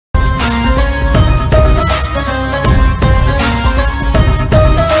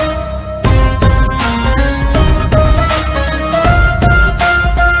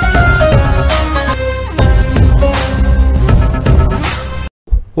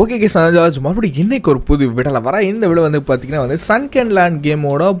Okay case George மறுபடியும் இன்னைக்கு ஒரு புது விடலை வர. இந்த விட வந்து பார்த்தீங்கன்னா வந்து சன்கென்லேண்ட்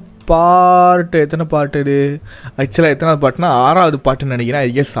கேமோட பாட்டு எத்தனை பாட்டு இது ஆக்சுவலாக எத்தனை பாட்டுனா 6வது பாட்டுன்னு நினைக்கிறேன்.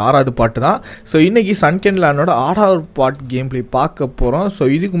 எஸ் 6வது பாட்டு தான். ஸோ இன்றைக்கி சன்கென்லேண்டோட 6வது பாட்டு கேம் பிளே பார்க்க போகிறோம். ஸோ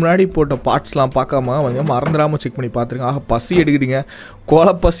இதுக்கு முன்னாடி போட்ட பார்ட்ஸ்லாம் பார்க்காம வந்து மறந்துடாமல் செக் பண்ணி பார்த்துருங்க. ஆக பசி எடுக்குதுங்க,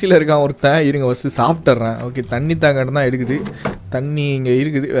 கோல பசியில் இருக்கான் ஒருத்தன். இருங்க ஃபஸ்ட்டு சாப்பிட்டுறேன். ஓகே தண்ணி தாங்கன்னு தான் எடுக்குது, தண்ணி இங்கே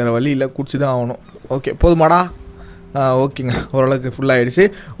இருக்குது, வேறு வழி இல்லை, குடிச்சு தான் ஆகணும். ஓகே போதுமாடா? ஓகேங்க ஓரளவுக்கு ஃபுல்லாகிடுச்சு.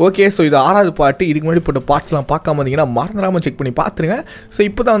 ஓகே ஸோ இது 6வது பாட்டு. இதுக்கு முன்னாடி போட்ட பார்ட்ஸ்லாம் பார்க்காம வந்தீங்கன்னா மறந்துடாமல் செக் பண்ணி பார்த்துருங்க. ஸோ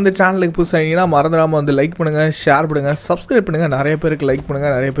இப்போ தான் வந்து சேனலுக்கு புதுசாகிங்கன்னா மறந்துடாமல் வந்து லைக் பண்ணுங்கள், ஷேர் பண்ணுங்கள், சப்ஸ்கிரைப் பண்ணுங்கள். நிறைய பேருக்கு லைக்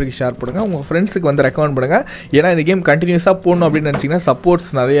பண்ணுங்கள், நிறைய பேருக்கு ஷேர் பண்ணுங்கள், உங்கள் ஃப்ரெண்ட்ஸுக்கு வந்து ரெக்கமெண்ட் பண்ணுங்கள். ஏன்னா இந்த கேம் கண்டினியூஸாக போடணும் அப்படின்னு நினச்சிங்கன்னா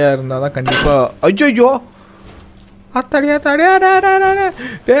சப்போர்ட்ஸ் நிறையா இருந்தால் தான் கண்டிப்பாக. ஐயோ அத்தடியா தடியா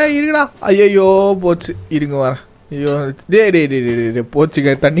டே இருக்குடா. ஐயோ போச்சு, இருங்க வரேன். ஐயோ டே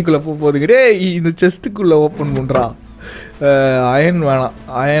போச்சுங்க, தண்ணிக்குள்ளே போகுதுங்க. டே இந்த செஸ்ட்டுக்குள்ளே ஓப்பன் பண்ணுறா. அயன் வேணாம்,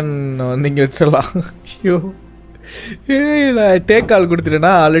 அயன் வந்து இங்கே வச்சிடலாம். ஐயோ நான் டேக் கால்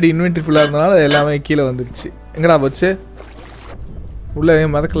கொடுத்துட்டேன்னா ஆல்ரெடி இன்வென்ட்ரி ஃபுல்லாக இருந்தனால எல்லாமே கீழே வந்துடுச்சு. எங்கடா போச்சு? உள்ளே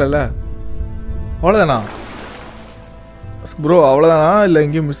மதக்கலல்ல? அவ்வளோதானா ப்ரோ? அவ்வளோதானா இல்லை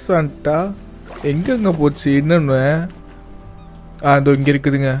எங்கேயும் மிஸ் ஆகிட்டா? எங்கெங்கே போச்சு இன்னொன்று? இதோ இங்கே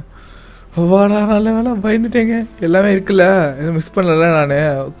இருக்குதுங்க. வாடா நல்ல வேலை, பயந்துட்டேங்க. எல்லாமே இருக்குல்ல, எதுவும் மிஸ் பண்ணல நான்.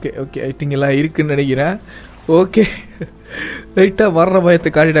 ஓகே ஓகே ஐ திங்க் எல்லாம் இருக்குதுன்னு நினைக்கிறேன். ஓகே லைட்டாக வர்ற பயத்தை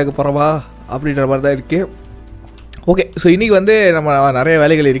காட்டிட்டாக்க பரவா அப்படின்ற மாதிரி தான் இருக்குது. ஓகே ஸோ இன்றைக்கி வந்து நம்ம நிறைய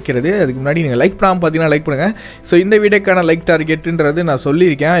வேலைகள் இருக்கிறது. அதுக்கு முன்னாடி நீங்கள் லைக் பண்ணாமல் பார்த்தீங்கன்னா லைக் பண்ணுங்கள். ஸோ இந்த வீடியோக்கான லைக் டார்கெட்டுன்றது நான்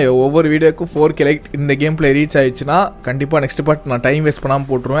சொல்லியிருக்கேன். ஒவ்வொரு வீடியோக்கும் 4K லைக் இந்த கேம் பிளே ரீச் ஆகிடுச்சுன்னா கண்டிப்பாக நெக்ஸ்ட் பார்ட் நான் டைம் வேஸ்ட் பண்ணாமல்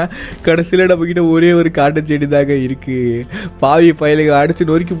போட்டுருவேன். கடைசியில் நம்மக்கிட்ட ஒரே ஒரு காட்டு செடி தாங்க இருக்குது. பாவி பயலுக்கு அடித்து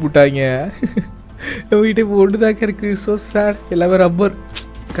நொறுக்கி போட்டாங்க. நம்மகிட்ட இப்போ ஒன்று தாக்க இருக்குது. So sad. எல்லாமே ரப்பர்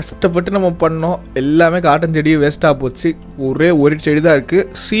கஷ்டப்பட்டு நம்ம பண்ணோம், எல்லாமே காட்டன் செடியும் வேஸ்ட்டாக போச்சு. ஒரே ஒரு செடி தான் இருக்குது,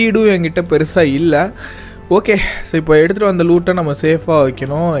 சீடும் என்கிட்ட பெருசாக இல்லை. ஓகே ஸோ இப்போ எடுத்துகிட்டு வந்த லூட்டை நம்ம சேஃபாக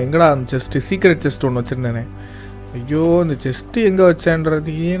வைக்கணும். எங்கடா அந்த செஸ்ட்டு, சீக்ரெட் செஸ்ட் ஒன்று வச்சுருந்தேனே. ஐயோ இந்த செஸ்ட்டு எங்கே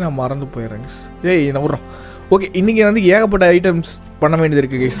வச்சேன்றதையே நான் மறந்து போயிடுறேன். ஏய் நான் விட்றோம். ஓகே இன்றைக்கி வந்து ஏகப்பட்ட ஐட்டம்ஸ் பண்ண வேண்டியது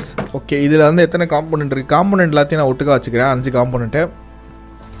இருக்குது கைஸ். ஓகே இதில் வந்து எத்தனை காம்போனன்ட் இருக்குது? காம்போனன்ட் எல்லாத்தையும் நான் ஒட்டுக்கா வச்சுக்கிறேன், 5 component.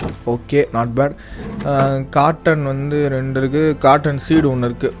 Okay not bad. Cotton வந்து 2 இருக்குது, காட்டன் சீடு ஒன்று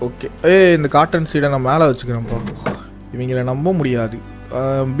இருக்குது. ஓகே இந்த காட்டன் சீடை நான் மேலே வச்சுக்கிறேன்ப்பா. இவங்களை நம்ப முடியாது.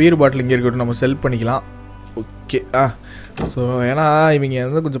 பீர் பாட்டில் இங்கே இருக்கட்டும், நம்ம செல் பண்ணிக்கலாம். ஓகே ஸோ ஏன்னா இவங்க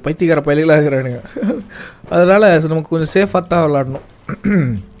வந்து கொஞ்சம் பைத்தியக்கார பயில்களாக இருக்கிறானுங்க, அதனால் நமக்கு கொஞ்சம் சேஃபாக தான் விளாடணும்.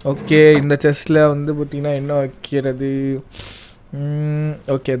 ஓகே இந்த செஸ்ட்டில் வந்து பார்த்திங்கன்னா என்ன வைக்கிறது?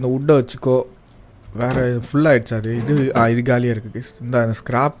 ஓகே இந்த உட்டை வச்சுக்கோ. வேறு ஃபுல்லாகிடுச்சு அது. இது காலியாக இருக்குது. இந்த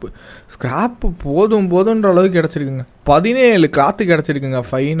ஸ்க்ராப்பு போதுன்ற அளவுக்கு கிடச்சிருக்குங்க. 17 கிளாத்து கிடச்சிருக்குங்க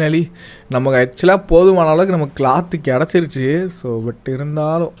ஃபைனலி. நமக்கு ஆக்சுவலாக போதுமான அளவுக்கு நமக்கு கிளாத்து கிடச்சிருச்சு. ஸோ பட்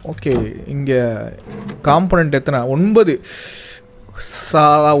இருந்தாலும் ஓகே. இங்கே காம்பனண்ட் எத்தனை? 9.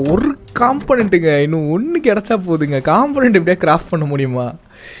 ஒரு காம்பனண்ட்டுங்க, இன்னும் 1 கிடச்சா போதுங்க. காம்பனண்ட் எப்படியா கிராஃப்ட் பண்ண முடியுமா?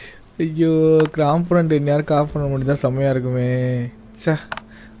 ஐயோ காம்பனண்ட் என்ன கிராஃப்ட் பண்ண முடிஞ்சா செம்மையாக இருக்குமே. சே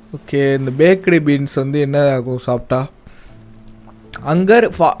ஓகே இந்த பேக்கரி பீன்ஸ் வந்து என்ன ஆகும் சாப்பிட்டா? அங்கர்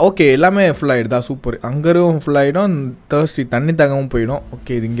ஓகே எல்லாமே ஃபுல்லாகிடுதா? சூப்பர். அங்கரும் ஃபுல்லாகிடும், தேர்ஸ்டி தண்ணி தாங்கவும் போயிடும்.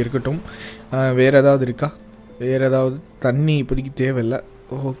 ஓகே இது இங்கே இருக்கட்டும். வேறு ஏதாவது இருக்கா? வேறு ஏதாவது? தண்ணி இப்போதைக்கு தேவையில்லை.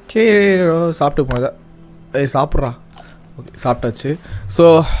 ஓகே சாப்பிட்டு போதா? சாப்பிட்றா. ஓகே சாப்பிட்டாச்சு. ஸோ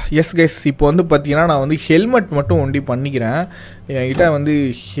எஸ் கைஸ் இப்போ வந்து பார்த்தீங்கன்னா நான் வந்து ஹெல்மெட் மட்டும் ஒண்டி பண்ணிக்கிறேன். என்கிட்ட வந்து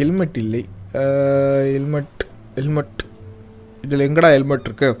ஹெல்மெட் இல்லை. ஹெல்மெட் இதில் எங்கடா ஹெல்மெட்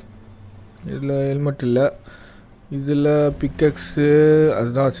இருக்குது? இதில் ஹெல்மெட் இல்லை. இதில் பிக்கெக்ஸு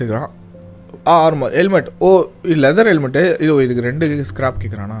அதுதான் வச்சுக்கிறான். Armour helmet. ஓ இது லெதர் ஹெல்மெட்டு. இதுக்கு 2 ஸ்க்ராப்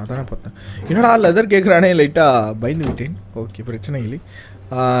கேட்குறானா? அதானே பார்த்தேன். என்னடா லெதர் கேட்குறானே, லைட்டாக பயந்து விட்டேன். ஓகே பிரச்சனை இல்லை.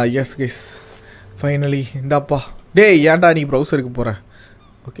 எஸ் கைஸ் ஃபைனலி இந்தாப்பா. டேய் ஏன்டா நீ ப்ரௌசருக்கு போகிற?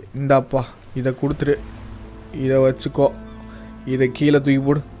 ஓகே இந்தாப்பா இதை கொடுத்துரு, இதை வச்சுக்கோ, இதை கீழே தூக்கி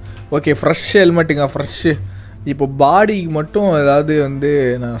போடு. Okay fresh ஹெல்மெட்டுங்க, fresh. இப்போ பாடிக்கு மட்டும் ஏதாவது வந்து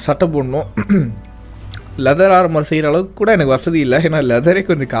நான் சட்டை போடணும். லெதர் ஆர்மர் செய்கிற அளவுக்கு கூட எனக்கு வசதி இல்லை, ஏன்னா லெதரே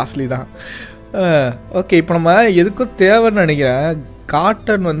கொஞ்சம் காஸ்ட்லி தான். ஓகே இப்போ நம்ம எதுக்கும் தேவைன்னு நினைக்கிறேன்.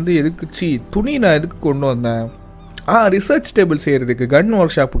 காட்டன் வந்து எதுக்கு துணி நான் எதுக்கு கொண்டு வந்தேன்? ரிசர்ச் டேபிள் செய்கிறதுக்கு, கன்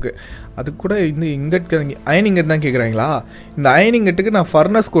ஒர்க் ஷாப்புக்கு. அது கூட இன்னும் இங்கட்டு அயனிங் தான் கேட்குறாங்களா? இந்த அயனிங்கட்டுக்கு நான்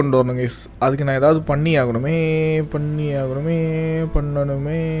ஃபர்னஸ் கொண்டு வரணுங்க. அதுக்கு நான் ஏதாவது பண்ணணுமே.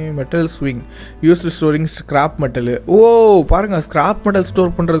 Metal swing used storing scrap metal. ஓ பாருங்கள், ஸ்க்ராப் மெட்டல்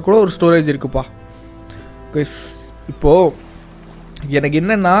ஸ்டோர் பண்ணுறது கூட ஒரு ஸ்டோரேஜ் இருக்குப்பா. இப்போது எனக்கு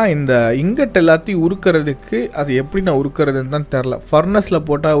என்னென்னா இந்த இங்கட் எல்லாத்தையும் உருக்கிறதுக்கு அது எப்படி நான் உருக்கிறதுன்னு தான் தெரில. ஃபர்னஸில்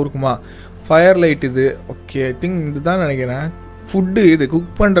போட்டால் உருக்குமா? ஃபயர் லைட் இது. ஓகே ஐ திங்க் இது தான் நினைக்கிறேன். ஃபுட்டு இது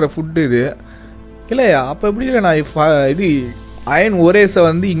குக் பண்ணுற ஃபுட்டு இது இல்லையா? அப்போ எப்படி இல்லை நான் இது அயன் ஒரேஸை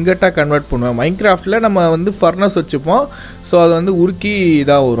வந்து இங்கட்டாக கன்வெர்ட் பண்ணுவேன். மைன்கிராஃப்டில் நம்ம வந்து ஃபர்னஸ் வச்சுப்போம். ஸோ அது வந்து உருக்கி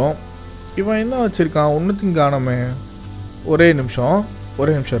இதாக வரும். இவன் என்ன வச்சுருக்கான்? ஒன்றுத்தையும் காணாமே. ஒரே நிமிஷம்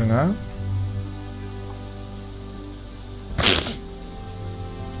இருங்க.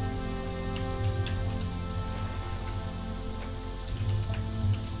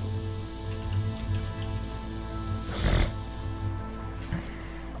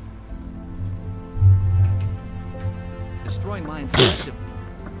 Destroy mines selectively.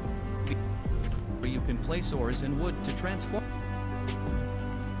 Where you can place ores and wood to transform.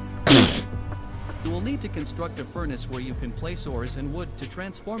 You will need to construct a furnace where you can place ores and wood to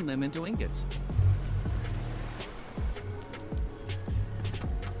transform them into ingots.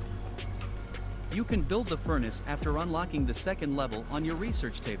 You can build the furnace after unlocking the second level on your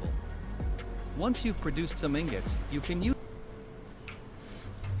research table. Once you've produced some ingots, you can use.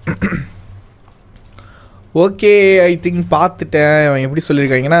 Okay, I think பார்த்துட்டேன். அவன் எப்படி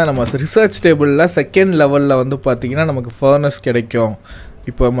சொல்லியிருக்காங்கன்னா, நம்ம research டேபிளில் second லெவலில் வந்து பார்த்திங்கன்னா நமக்கு ஃபர்னஸ் கிடைக்கும்.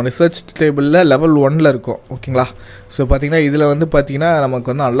 இப்போ நம்ம ரிசர்ச் டேபிளில் லெவல் 1ல் இருக்கும். ஓகேங்களா? ஸோ பார்த்திங்கன்னா இதில் வந்து பார்த்திங்கன்னா நமக்கு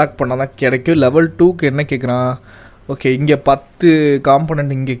வந்து அன்லாக் பண்ணால் தான் கிடைக்கும். லெவல் 2க்கு என்ன கேட்குறான்? ஓகே, இங்கே 10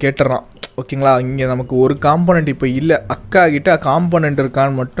 காம்பனண்ட் இங்கே கேட்டுறான். ஓகேங்களா? இங்கே நமக்கு ஒரு காம்பனண்ட் இப்போ இல்லை. அக்கா கிட்ட காம்பனண்ட்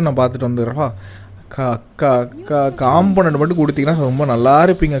இருக்கான்னு மட்டும் நான் பார்த்துட்டு வந்துடுறா. அக்கா காம்பனண்ட் மட்டும் கொடுத்தீங்கன்னா ரொம்ப நல்லா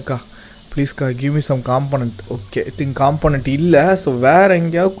இருப்பீங்க அக்கா. ப்ளீஸ்க்கா give me some component. Okay, I think component இல்லை. ஸோ வேறு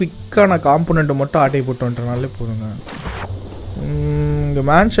எங்கேயாவது குயிக்காக நான் காம்பனண்ட்டை மட்டும் ஆட்டை போட்டு வந்துட்டனாலே போதுங்க. இங்கே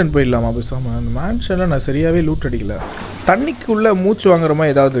மேன்ஷன் போயிடலாமா பேசாமல்? அந்த மேன்ஷனில் நான் சரியாகவே லூட் அடிக்கல. தண்ணிக்குள்ளே மூச்சு வாங்குற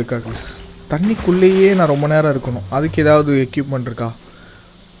மாதிரி ஏதாவது இருக்கா ப்ளீஸ்? தண்ணிக்குள்ளேயே நான் ரொம்ப நேரம் இருக்கணும். அதுக்கு ஏதாவது எக்யூப்மெண்ட் இருக்கா?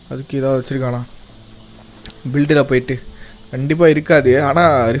 அதுக்கு ஏதாவது வச்சுருக்கானா? பில்டில் போயிட்டு கண்டிப்பாக இருக்காது.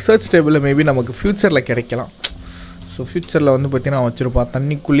 ஆனால் ரிசர்ச் டேபிளில் மேபி நமக்கு ஃப்யூச்சரில் கிடைக்கலாம். ஸோ ஃப்யூச்சரில் வந்து பார்த்திங்கன்னா வச்சுருப்பான்.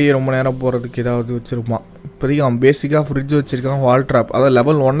 தண்ணிக்குள்ளேயே ரொம்ப நேரம் போகிறதுக்கு ஏதாவது வச்சுருப்பான். இப்போதைக்கு அவன் பேசிக்காக ஃப்ரிட்ஜ் வச்சுருக்கான், வால் ட்ராப், அதாவது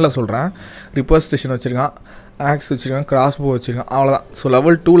லெவல் 1ல் சொல்கிறேன். ரிப்பேர் ஸ்டேஷன் வச்சுருக்கான், ஆக்ஸ் வச்சுருக்கான், கிராஸ்போ வச்சுருக்கான், அவ்வளோதான். ஸோ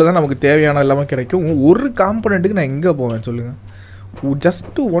லெவல் 2ல் தான் நமக்கு தேவையான எல்லாமே கிடைக்கும். ஒரு காம்பனண்ட்டுக்கு நான் எங்கே போவேன் சொல்லுங்கள்?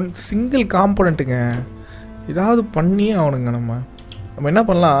 Just one single காம்பனண்ட்டுங்க. ஏதாவது பண்ணியே ஆகணுங்க. நம்ம என்ன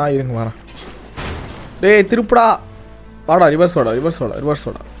பண்ணலாம்? இருங்க வரேன். டேய் திருப்படா, வாடா, ரிவர்ஸ்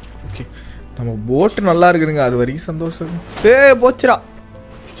வாடா. ஓகே, நம்ம போட்டு நல்லா இருக்குதுங்க, அது வரைக்கும் சந்தோஷம். போச்சுடா,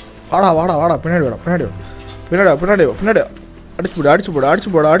 வாடா பின்னாடி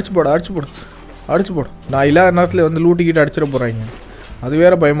அடிச்சு போடு. நான் இல்லாத நேரத்தில் வந்து லூட்டிக்கிட்டு அடிச்சிட போகிறாங்க. அது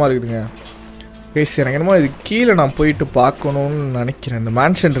வேறு பயமாக இருக்குதுங்க. பேசி எனக்கு என்னமோ இது கீழே நான் போயிட்டு பார்க்கணுன்னு நினைக்கிறேன். இந்த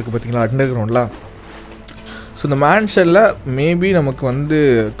மேன்ஷன் இருக்குது பார்த்தீங்களா, அண்டர் கிரவுண்டில். ஸோ இந்த மேன்ஷனில் மேபி நமக்கு வந்து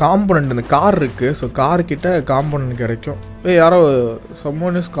காம்பனண்ட், இந்த கார் இருக்குது. ஸோ கார்கிட்ட காம்பனண்ட் கிடைக்கும். யாரோ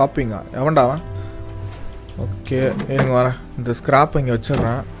சம்மோன் இஸ் காப்பிங்க. எவன்டாவன்? ஓகே இருங்க வரேன். இந்த ஸ்க்ராப் இங்கே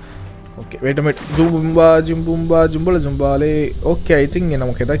வச்சிட்றேன். Okay wait ஜும்பாலே. Okay, I think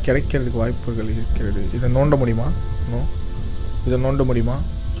நமக்கு எதாவது கிடைக்கிறதுக்கு வாய்ப்புகள் இருக்கிறது. இதை நோண்ட முடியுமா? இதை நோண்ட முடியுமா?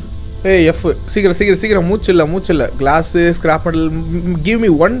 எஃப் சீக்கிரம் மூச்சு இல்லை. Class, scrap metal. Give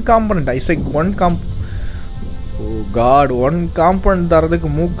me 1 component. ஐ சே 1 ஓ காட், 1 காம்பனண்ட் தரதுக்கு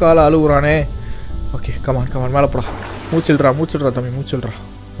மூக்கால் அழுகுறானே. ஓகே கமான் மேலே போடா. மூச்சில்றா தம்பி, மூச்சில்றா.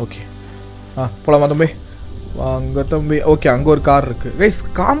 ஓகே போலாமா தம்பி? வாங்க தம்பி. ஓகே, அங்கே ஒரு கார் இருக்குது. கைஸ்,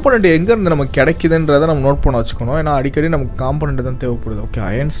 காம்பனண்ட் எங்கேருந்து நமக்கு கிடைக்குதுன்றதை நம்ம நோட் பண்ண வச்சுக்கணும். ஏன்னா அடிக்கடி நமக்கு காம்பனண்ட் தான் தேவைப்படுது. ஓகே,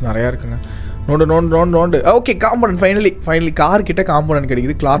 அயன்ஸ் நிறையா இருக்குங்க. நோண்டு. ஓகே, காம்பனண்ட் ஃபைனலி கார்கிட்ட காம்பனண்ட்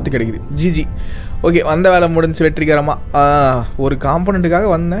கிடைக்குது, கிளாத்து கிடைக்குது. ஜிஜி. ஓகே, வந்த வேலை முடிஞ்சு வெற்றிகரமாக. ஒரு காம்பனண்ட்டுக்காக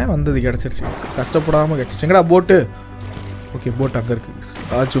வந்தது கிடச்சிருச்சு. கஷ்டப்படாமல் கிடச்சிச்சு. எங்கடா போட்டு? ஓகே, போட் அங்கே இருக்குது.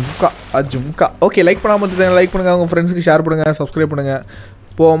 அஜும்கா. ஓகே, லைக் பண்ணாமல் இருந்தது லைக் பண்ணுங்கள், உங்கள் ஃப்ரெண்ட்ஸுக்கு ஷேர் பண்ணுங்கள், சப்ஸ்கிரைப் பண்ணுங்கள்.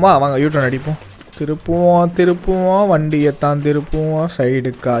 போவோமா? வாங்க யூடியூப் அடிப்போம். திருப்புவோம் வண்டியைத்தான் திருப்புவோம்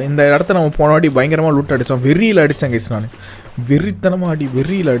சைடுக்கா. இந்த இடத்த நம்ம போன வாட்டி பயங்கரமாக லூட் அடித்தோம். வெறியில் அடித்தேன் கைஸ். நான் வெறித்தனமாக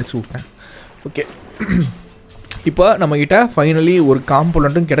வெறியில் அடித்து விட்டேன். ஓகே, இப்போ நம்மக்கிட்ட ஃபைனலி ஒரு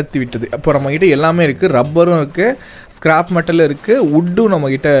காம்பனண்ட்டும் கிடைத்து விட்டது. அப்போ நம்மக்கிட்ட எல்லாமே இருக்குது. ரப்பரும் இருக்குது, ஸ்க்ராப் மெட்டலும் இருக்குது, வுட்டும்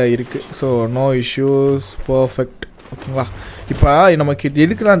நம்மக்கிட்ட இருக்குது. So no issues, perfect. ஓகேங்களா? இப்போ நமக்கு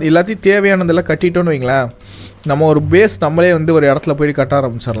எதுக்கு நான் எல்லாத்தையும் தேவையானதெல்லாம் கட்டிட்டோன்னு வைங்களேன், நம்ம ஒரு பேஸ் நம்மளே வந்து ஒரு இடத்துல போய்ட்டு கட்ட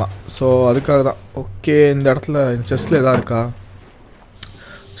ஆரம்பிச்சிடலாம். ஸோ அதுக்காக தான். ஓகே, இந்த இடத்துல செஸ்ட்டில் எதாவது இருக்கா?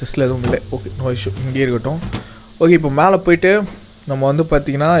 செஸ்ட்டில் எதுவும் இல்லை. ஓகே, நோ இஷ்யூ, இங்கே இருக்கட்டும். ஓகே, இப்போ மேலே போய்ட்டு நம்ம வந்து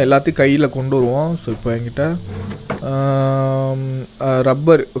பார்த்திங்கன்னா எல்லாத்தையும் கையில் கொண்டு வருவோம். ஸோ இப்போ என்கிட்ட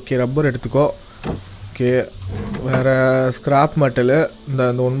ரப்பர். ஓகே, ரப்பர் எடுத்துக்கோ. ஓகே, வேறு ஸ்க்ராப் மெட்டலு, இந்த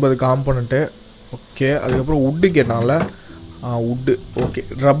 9 காம்பனண்ட்டு. ஓகே, அதுக்கப்புறம் வுட்டு கேட்டால வுட்டு. ஓகே,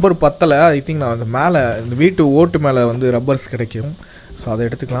 ரப்பர் பத்தலை. ஐ திங்க் நான் அந்த மேலே இந்த வீட்டு ஓட்டு மேலே வந்து ரப்பர்ஸ் கிடைக்கும். ஸோ அதை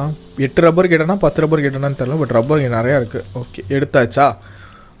எடுத்துக்கலாம். 8 ரப்பர் கேட்டேன்னா 10 ரப்பர் கேட்டேன்னான்னு தெரியல, பட் ரப்பர் இங்கே நிறையா இருக்குது. ஓகே எடுத்தாச்சா?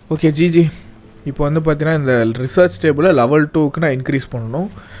 Okay GG. இப்போ வந்து பார்த்தீங்கன்னா இந்த ரிசர்ச் டேபிளில் லெவல் 2க்கு நான் இன்க்ரீஸ் பண்ணணும்.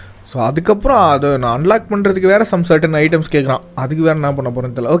 ஸோ அதுக்கப்புறம் அதை நான் அன்லாக் பண்ணுறதுக்கு வேறு சம் சர்டன் ஐட்டம்ஸ் கேட்குறான். அதுக்கு வேறு என்ன பண்ண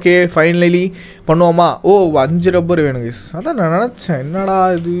போகிறேன்னு தெரியல. ஓகே ஃபைனலி பண்ணுவோமா? ஓ 5 ரப்பர் வேணும் கைஸ். அதான் நான் நினச்சேன் என்னடா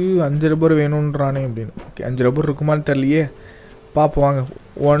இது 5 ரப்பர் வேணுன்றானே அப்படின்னு. ஓகே 5 ரப்பர் இருக்குமான்னு தெரியலையே, பார்ப்போம் வாங்க.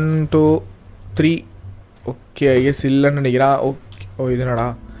 1 2 3. ஓகே எஸ் இல்லைன்னு நினைக்கிறா. ஓகே ஓ இது என்னடா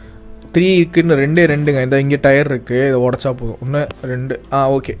 3 இருக்குன்னு 2ங்க. இந்த இங்கே டயர் இருக்குது, இதை உடச்சா போதும். 1 2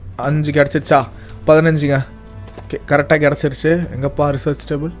 ஓகே 5 கிடச்சிருச்சா? 15ங்க. ஓகே கரெக்டாக கிடச்சிருச்சு. எங்கப்பா ரிசர்ச்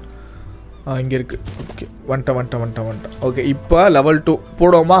டேபிள்? இங்கே இருக்குது. ஓகே வந்துட்டேன். ஓகே இப்போ லெவல் 2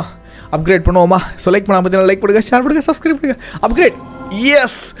 போடுவோமா? அப்கிரேட் பண்ணுவோமா? லைக் பண்ணால் பார்த்தீங்கன்னா லைக் பண்ணுங்கள், ஷேர் பண்ணுங்கள், சப்ஸ்கிரைப் பண்ணுங்கள். Upgrade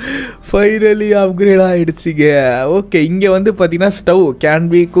S finally upgrade ஆகிடுச்சிங்க. Okay இங்கே வந்து பார்த்தீங்கன்னா stove can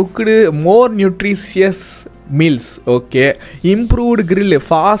be cooked more nutritious meals. Okay improved grill,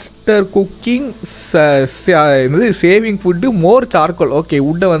 pastor cooking, saving food, more charcoal. Okay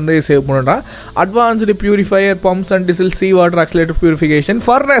வுட்டை வந்து சேவ் பண்ணுறா. Advanced purifier, pumps and டிசில், sea water oscillator purification,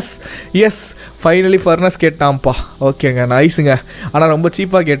 furnace. S finally furnace கேட்டான்ப்பா. ஓகேங்க நைஸுங்க. ஆனால் ரொம்ப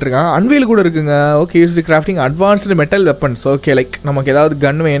சீப்பாக கேட்டிருக்கான். அன்வீல் கூட இருக்குங்க. Okay used grafting advanced metal weapons. Okay like நமக்கு ஏதாவது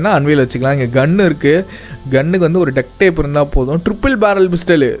கன் வேணும்னா அன்வீல் வச்சுக்கலாம். இங்கே கன்று இருக்குது. கன்னுக்கு வந்து ஒரு டக் டேப் இருந்தால் போதும். Triple barrel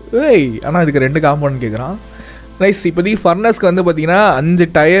pistol. ஏய் ஆனால் இதுக்கு 2 காம்பவுண்ட் கேட்குறான். நைஸ். இப்போதைக்கு ஃபர்னஸ்க்கு வந்து பார்த்தீங்கன்னா 5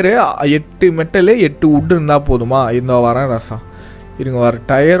 டயரு, 8 மெட்டலு, 8 வுட்டு இருந்தால் போதுமா? இந்த வரேன் ரசா இருங்க, வர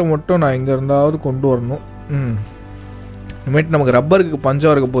டயர் மட்டும் நான் எங்கே இருந்தாவது கொண்டு வரணும். இனிமேட்டு நமக்கு ரப்பருக்கு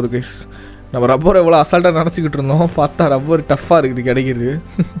பஞ்சம் இருக்க போகுது கைஸ். நம்ம ரப்பர் எவ்வளோ அசால்ட்டாக நினச்சிக்கிட்டு இருந்தோம், பார்த்தா ரப்பர் டஃப்பாக இருக்குது கிடைக்கிறது.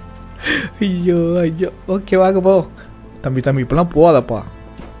 ஐயோ. ஓகே வாங்க போ தம்பி. இப்போலாம் போகாதப்பா.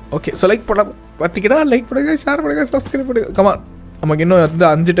 ஓகே லைக் பண்ண பார்த்திங்கன்னா லைக் பண்ணுங்கள், ஷேர் பண்ணுங்கள், சப்ஸ்கிரைப் பண்ணுங்கள். கமான் நமக்கு இன்னும் வந்து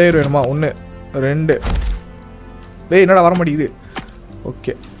 5 டயர் வேணுமா? 1 2. என்னடா வர மாட்டேங்குது.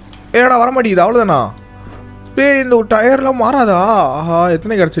 ஓகே என்னடா வர மாட்டேங்குது. அவ்வளோதானா? இந்த ஒரு டயர்லாம் மாறாதா?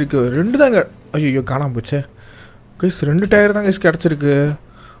 எத்தனை கிடச்சிருக்கு? 2 தாங்க. ஐயோ காணாமல் போச்சே கைஸ். 2 டயர் தான் கைஸ் கிடச்சிருக்கு.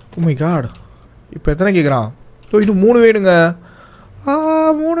 Oh my God. இப்போ எத்தனை கேட்குறான்? இன்னும் 3 வேணுங்க.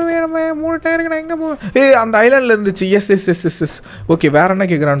 3 வேணுமே. 3 டயருக்கு நான் எங்கே போவேன்? அந்த ஐலாண்டில் இருந்துச்சு. எஸ். ஓகே வேறு என்ன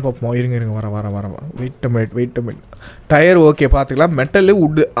கேட்குறான்னு பார்ப்போம். இருங்க வர வெயிட் மினிட். டயர் ஓகே பார்த்துக்கலாம். மெட்டலு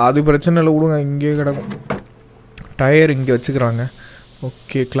வுட்டு அது பிரச்சனை இல்லை, விடுங்க இங்கே கிடக்கும். டயர் இங்கே வச்சுக்கிறாங்க.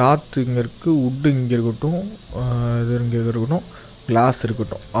 ஓகே கிளாத் இங்கே இருக்குது, வுட்டு இங்கே இருக்கட்டும், இது இங்கே இருக்கட்டும், கிளாஸ்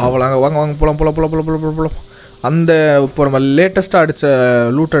இருக்கட்டும். அவ்வளோங்க வாங்க போலாம். அந்த இப்போ நம்ம லேட்டஸ்ட்டாக அடித்த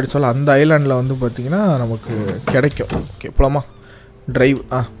லூட் அடித்தாலும் அந்த ஐலாண்டில் வந்து பார்த்திங்கன்னா நமக்கு கிடைக்கும். ஓகே போலாமா? Drive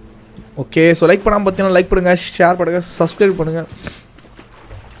okay. லைக் பண்ணாமல் பார்த்தீங்கன்னா லைக் பண்ணுங்கள், ஷேர் பண்ணுங்கள், சப்ஸ்கிரைப் பண்ணுங்கள்.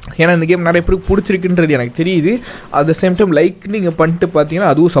 ஏன்னா இந்த கேம் நிறைய பேருக்கு பிடிச்சிருக்குன்றது எனக்கு தெரியுது. At the same time like நீங்கள் பண்ணிட்டு பார்த்தீங்கன்னா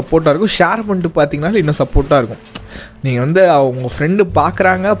அதுவும் சப்போர்ட்டாக இருக்கும். ஷேர் பண்ணிட்டு பார்த்தீங்கன்னா இன்னும் சப்போர்ட்டாக இருக்கும். நீங்கள் வந்து அவங்க ஃப்ரெண்டு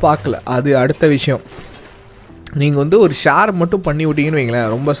பார்க்குறாங்க பார்க்கல அது அடுத்த விஷயம். நீங்கள் வந்து ஒரு ஷேர் மட்டும் பண்ணி விட்டீங்கன்னு வைங்களேன்,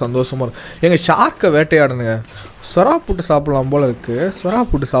 ரொம்ப சந்தோஷமாக இருக்கும். எங்கள் ஷார்க்கை வேட்டையாடணுங்க. சொரா புட்டு சாப்பிட்லாம் போல் இருக்குது. சொரா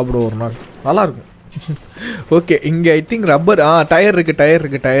புட்டு சாப்பிடுவோம் ஒரு நாள், நல்லாயிருக்கும். ஓகே இங்கே ஐ திங்க் ரப்பர் டயர்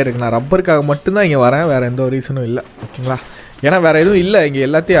இருக்குது. நான் ரப்பருக்காக மட்டும்தான் இங்கே வரேன், வேறு எந்த ஒரு ரீசனும் இல்லை. ஓகேங்களா? ஏன்னா வேறு எதுவும் இல்லை, இங்கே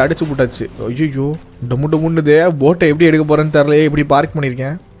எல்லாத்தையும் அடிச்சு போட்டாச்சு. ஐயோ டமுண்டுதே. போட்டை எப்படி எடுக்க போகிறேன்னு தெரிலையே, இப்படி பார்க்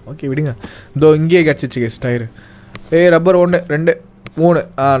பண்ணியிருக்கேன். ஓகே விடுங்க. இதோ இங்கேயே கிடச்சிச்சு கேஸ் டயரு. ரப்பர் 1 2 3.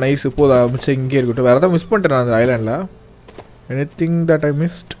 நைஸு போதும். மிச்சம் இங்கே இருக்கட்டும். வேறு எதாவது மிஸ் பண்ணிட்டேன் நான் அந்த ஐலாண்டில். Anything that I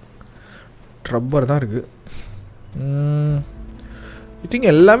missed. Rubber தான் இருக்குது. ஐ திங்க்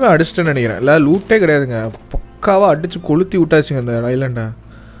எல்லாமே அடிச்சிட்டேன்னு நினைக்கிறேன். இல்லை லூட்டே கிடையாதுங்க, பக்காவாக அடித்து கொளுத்தி விட்டாச்சுங்க இந்த ஐலாண்டை.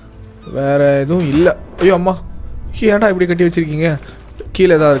 வேறு எதுவும் இல்லை. ஐயோ அம்மா ஏன்டா இப்படி கட்டி வச்சுருக்கீங்க?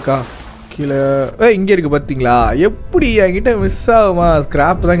 கீழே எதாவது இருக்கா? கீழே இங்கே இருக்குது பார்த்தீங்களா? எப்படி என்கிட்ட மிஸ் ஆகுமா?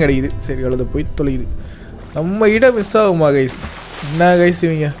 ஸ்க்ராப் தான் கிடைக்குது. சரி அவ்வளோ போய் தொலையுது. நம்ம கிட்ட மிஸ் ஆகுமா கைஸ்? என்ன கைஸ்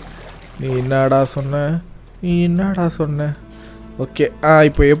இவங்க? நீ என்னடா சொன்ன? ஓகே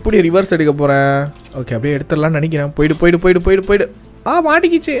இப்போ எப்படி ரிவர்ஸ் எடுக்க போகிறேன்? ஓகே அப்படியே எடுத்துடலான்னு நினைக்கிறேன். போயிடு.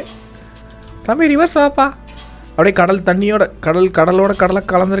 மாட்டிக்கிச்சு தம்பி. ரிவர்ஸ் வாப்பா. அப்படியே கடல் தண்ணியோட கடலோட கடலை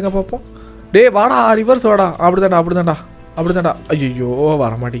கலந்துருங்க பார்ப்போம். டே வாடா ரிவர்ஸ் வாடா. அப்படிதான்டா. ஐயோ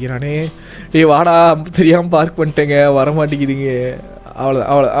வரமாட்டேங்கிறானே. டே வாடா, தெரியாமல் பார்க் பண்ணிட்டேங்க, வரமாட்டேங்குதுங்க. அவ்வளோ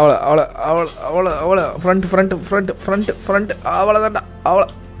ஃப்ரண்ட் அவ்வளோதான்டா.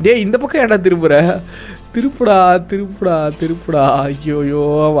 டே இந்த பக்கம் ஏன்டா திருப்புடா. ஐயோயோ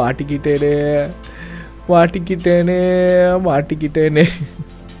மாட்டிக்கிட்டேனே.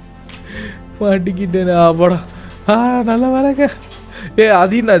 அப்படா நல்ல வேலைங்க.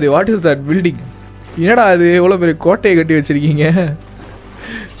 அது என்னது? What is that building? என்னடா அது எவ்வளோ பெரிய கோட்டையை கட்டி வச்சுருக்கீங்க?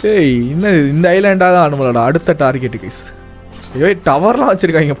 என்னது இந்த ஐலாண்டாக தான் அனுமலடா அடுத்த டார்கெட்டு கைஸ். ஐயோ டவர்லாம்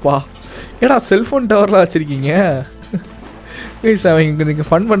வச்சுருக்காங்கப்பா. ஏடா செல்ஃபோன் டவர்லாம் வச்சுருக்கீங்க? கைஸ் அவங்க நீங்கள்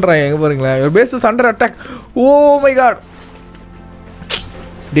ஃபன் பண்ணுறாங்க எங்கே பாருங்களேன். ஒரு base under attack. Oh my God.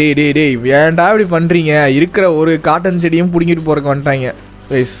 டேய் வேண்டா இப்படி பண்ணுறீங்க. இருக்கிற ஒரு காட்டன் செடியும் பிடிங்கிட்டு போகிறக்கு வந்துட்டாங்க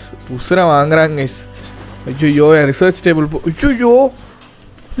கைஸ். உசுரை வாங்குறாங்க கைஸ். ஐயோ என் ரிசர்ச் டேபிள் ஐயோ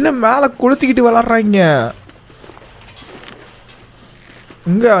இன்னும் மேலே கொளுத்திக்கிட்டு விளாட்றாங்க.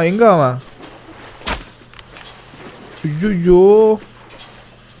 எங்கே அவன்? ஐயோ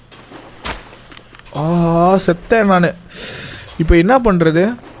செத்தேன் நான். இப்போ என்ன பண்ணுறது?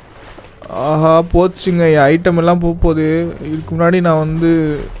 போச்சுங்க என் ஐட்டம் எல்லாம் போகுது. இதுக்கு முன்னாடி நான் வந்து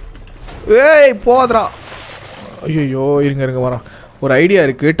போதுறா. ஐயோ இருங்க வரேன். ஒரு ஐடியா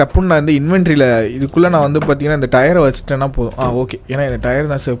இருக்குது. டப்புன்னு நான் வந்து இன்வென்ட்ரியில் இதுக்குள்ளே நான் வந்து பார்த்தீங்கன்னா இந்த டயரை வச்சுட்டேன்னா போதும். ஓகே, ஏன்னா இந்த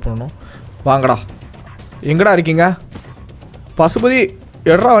டயர் தான் சேவ் பண்ணணும். வாங்கடா. எங்கடா இருக்கீங்க பசுபதி?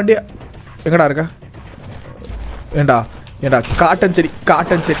 எட்ரா வண்டியா. எங்கடா இருக்க? ஏண்டா காட்டன் செடி.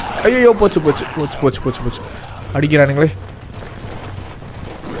 ஐயோ போச்சு. அடிக்கிறானுங்களே.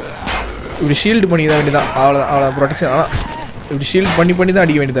 இப்படி ஷீல்டு பண்ணி தான் வேண்டியதான். அவ்வளோ ப்ரொடெக்ஷன். ஆனால் இப்படி ஷீல்டு பண்ணி தான்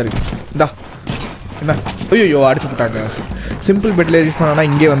அடிக்க வேண்டியதாக இருக்குது. இந்தா என்ன? ஐயோ அடிச்சு போட்டாங்க. சிம்பிள் பெட்டில் யூஸ் பண்ணோன்னா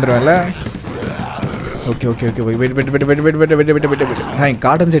இங்கே வந்துடுவேன்ல. Okay wait. நான்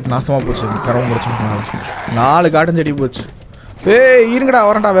காட்டன் செடி நாசமாக போச்சு. கரவம் முடிச்சு 4 காட்டன் செடி போச்சு. இருங்கடா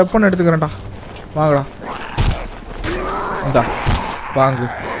வரேன்டா. வெப்பன் எடுத்துக்கிறேன்டா. வாங்கடா. இந்தா வாங்கு.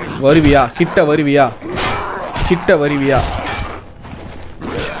 வருவியா? கிட்ட வருவியா?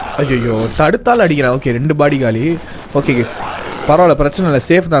 ஐயோ தடுத்தால் அடிக்கிறேன். ஓகே 2 பாடி காலி. ஓகே கேஸ் பரவாயில்ல, பிரச்சனை இல்லை.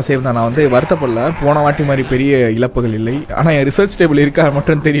 சேஃப் தான். நான் வந்து வருத்தப்படல. போன வாட்டி மாதிரி பெரிய இழப்புகள் இல்லை. ஆனால் என் ரிசர்ச் டேபிள் இருக்கா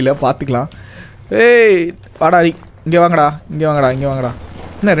மட்டும் தெரியல. பார்த்துக்கலாம். வாடா இங்கே வாங்கடா.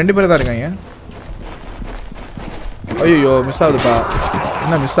 என்ன 2 பேர் தான் இருக்காங்க. ஐயோ மிஸ் ஆகுதுப்பா.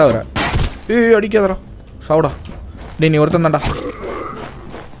 என்ன மிஸ் ஆகுற? அடிக்காதடா. சாவுடா. நீ ஒருத்தன் தான்டா.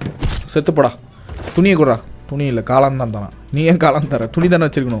 செத்து போடா. துணியை கூடா. துணி இல்லை காளான் தான் தானா? நீ ஏன் காளான் தர? துணி தானே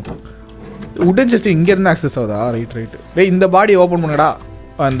வச்சுருக்கணும். உடன் ஜஸ்ட் இங்கேருந்து ஆக்சஸ் ஆகுதா? ரைட்டு. இந்த பாடியை ஓப்பன் பண்ணுங்கடா.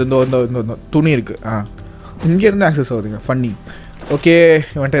 இந்த துணி இருக்குது. இங்கேருந்து ஆக்சஸ் ஆகுதுங்க. ஃபன்னி. ஓகே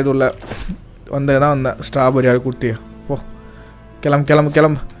இவன்ட்ட எதுவும் இல்லை. வந்தேன். ஸ்ட்ராபெரி யாரும் கொடுத்தியா? போ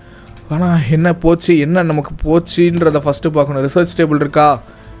கிளம்பு. ஆனால் என்ன நமக்கு போச்சுன்றதை ஃபஸ்ட்டு பார்க்கணும். ரிசர்ச் டேபிள் இருக்கா?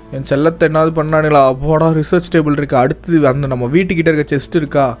 என் செல்லத்தை என்னாவது பண்ணானுங்களா? அப்போடா ரிசர்ச் டேபிள் இருக்கா? அடுத்து அந்த நம்ம வீட்டுக்கிட்ட இருக்க செஸ்ட்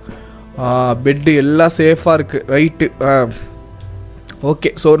இருக்கா? பெட்டு எல்லாம் சேஃபாக இருக்குது. Right. Okay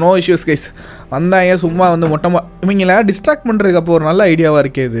so no issues guys. வந்தாங்க சும்மா வந்து மொட்டமாக இவங்கள டிஸ்ட்ராக்ட் பண்ணுறதுக்கு அப்போ ஒரு நல்ல ஐடியாவாக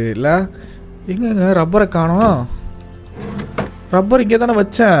இருக்குது இல்லை? எங்கங்க ரப்பரை காணோம்? ரப்பர் இங்கே தானே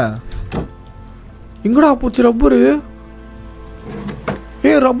வச்சேன். எங்கடா போச்சு ரப்பரு?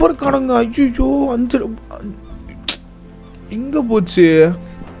 ரப்பர் காணுங்க. ஐயோ 5 எங்கே போச்சு?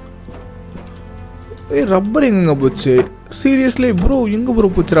 ரப்பர் எங்கங்க போச்சு? சீரியஸ்லி ப்ரோ எங்கே ப்ரோ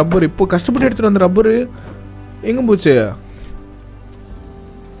போச்சு ரப்பர்? இப்போ கஷ்டப்பட்டு எடுத்துகிட்டு வந்த ரப்பரு எங்கே போச்சு?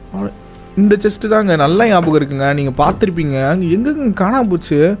 இந்த செஸ்ட்டு தாங்க நல்லா ஞாபகம் இருக்குங்க. நீங்கள் பார்த்துருப்பீங்க. எங்கெங்க காணாம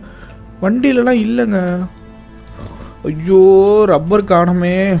போச்சு? வண்டியிலலாம் இல்லைங்க. ஐயோ ரப்பர்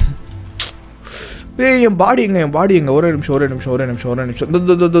காணமே. என் பாடி எங்க? ஒரே நிமிஷம்.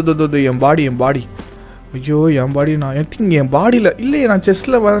 என் பாடி. ஐயோ என் பாடி. நான் திங்க் என் பாடியில் இல்லையே. நான்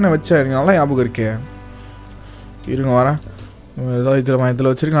செஸ்ட்டில் தானே வச்சேன். எனக்கு நல்லா ஞாபகம் இருக்கேன். இருங்க வரேன். ஏதோ இதில்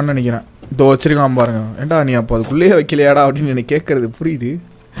வச்சுருக்கான்னு நினைக்கிறேன். இதோ வச்சுருக்கான் பாருங்க. ஏன்டா நீ அப்போ அதுக்குள்ளேயே வைக்கலையாடா அப்படின்னு எனக்கு கேட்குறது புரியுது.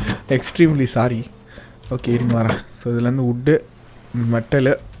 Extremely sorry. ஓகே இருங்க வரேன். ஸோ இதுலேருந்து வுட்டு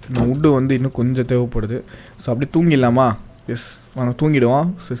மெட்டலு. இந்த வுட்டு வந்து இன்னும் கொஞ்சம் தேவைப்படுது. ஸோ அப்படி தூங்கிடலாமா? எஸ் நாங்கள் தூங்கிடுவோம்.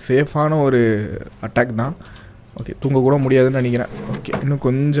 ஸோ சேஃபான ஒரு அட்டாக் தான். ஓகே தூங்கக்கூட முடியாதுன்னு நினைக்கிறேன். ஓகே இன்னும்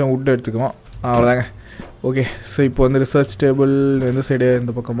கொஞ்சம் வுட்டு எடுத்துக்குவோம். அவ்வளோதாங்க. ஓகே ஸோ இப்போ வந்து ரிசர்ச் டேபிள் எந்த சைடு?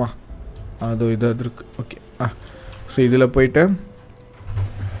 இந்த பக்கமா? அது இருக்குது. ஓகே ஸோ இதில் போயிட்டு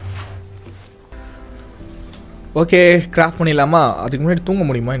ஓகே கிராஃப்ட் பண்ணிடலாமா? அதுக்கு முன்னாடி தூங்க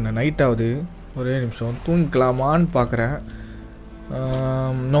முடியுமா? என்ன நைட் ஆகுது. ஒரே நிமிஷம் தூங்கிக்கலாமான்னு பார்க்குறேன்.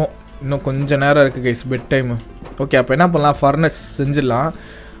 நோ இன்னும் கொஞ்சம் நேரம் இருக்குது கைஸ் பெட் டைமு. ஓகே அப்போ என்ன பண்ணலாம்? ஃபர்னஸ் செஞ்சிடலாம்.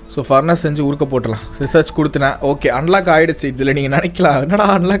 ஸோ ஃபர்னஸ் செஞ்சு உருக்க போட்டுடலாம். ரிசர்ச் கொடுத்தேன். ஓகே அன்லாக் ஆகிடுச்சு. இதில் நீங்கள் நினைக்கலாம் என்னடா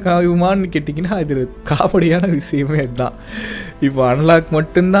அன்லாக் ஆகுமான்னு கேட்டிங்கன்னா இது காமெடியான விஷயமே அதுதான். இப்போ அன்லாக்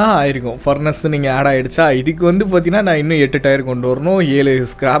மட்டும்தான் ஆயிருக்கும். ஃபர்னஸ் நீங்கள் ஆட் ஆகிடுச்சா? இதுக்கு வந்து பார்த்தீங்கன்னா நான் இன்னும் 8 டயர் கொண்டு வரணும், 7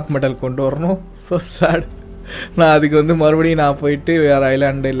 ஸ்கிராப் மெட்டல் கொண்டு வரணும். So sad. நான் அதுக்கு வந்து மறுபடியும் நான் போயிட்டு வேறு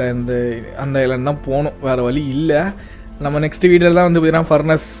ஐலாண்டு இல்லை அந்த ஐலாண்ட் தான் போகணும். வேறு வழி இல்லை. நம்ம நெக்ஸ்ட் வீடியோவில் தான் வந்து பார்த்தீங்கன்னா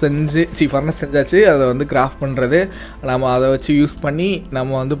ஃபர்னஸ் செஞ்சாச்சு. அதை வந்து கிராஃப்ட் பண்ணுறது நம்ம அதை வச்சு யூஸ் பண்ணி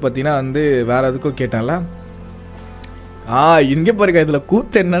நம்ம வந்து பார்த்திங்கன்னா வந்து வேறு எதுக்கும் கேட்டால இங்கே பாருங்க இதில்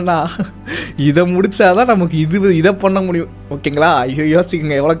கூத்து என்னன்னா இதை முடிச்சாதான் நமக்கு இதை பண்ண முடியும். ஓகேங்களா?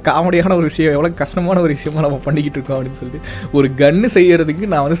 யோசிக்குங்க எவ்வளோ காமெடியான ஒரு விஷயம், எவ்வளோ கஷ்டமான ஒரு விஷயமா நம்ம பண்ணிக்கிட்டு இருக்கோம் அப்படின்னு சொல்லிட்டு. ஒரு கன்று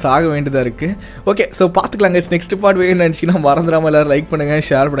செய்யறதுக்கு நான் வந்து சாக வேண்டியதாக இருக்குது. ஓகே, ஸோ பார்த்துக்கலாங்க. நெக்ஸ்ட் பார்ட் வேணும்னு நினச்சிங்கன்னா மறந்துடாமல் எல்லோரும் லைக் பண்ணுங்கள்,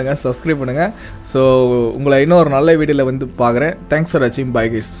 ஷேர் பண்ணுங்கள், சப்ஸ்கிரைப் பண்ணுங்கள். ஸோ உங்களை இன்னும் ஒரு நல்ல வீடியோவில் வந்து பார்க்குறேன். தேங்க்ஸ் ஃபார் வாட்சிங்.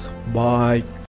 Bye guys. பாய்.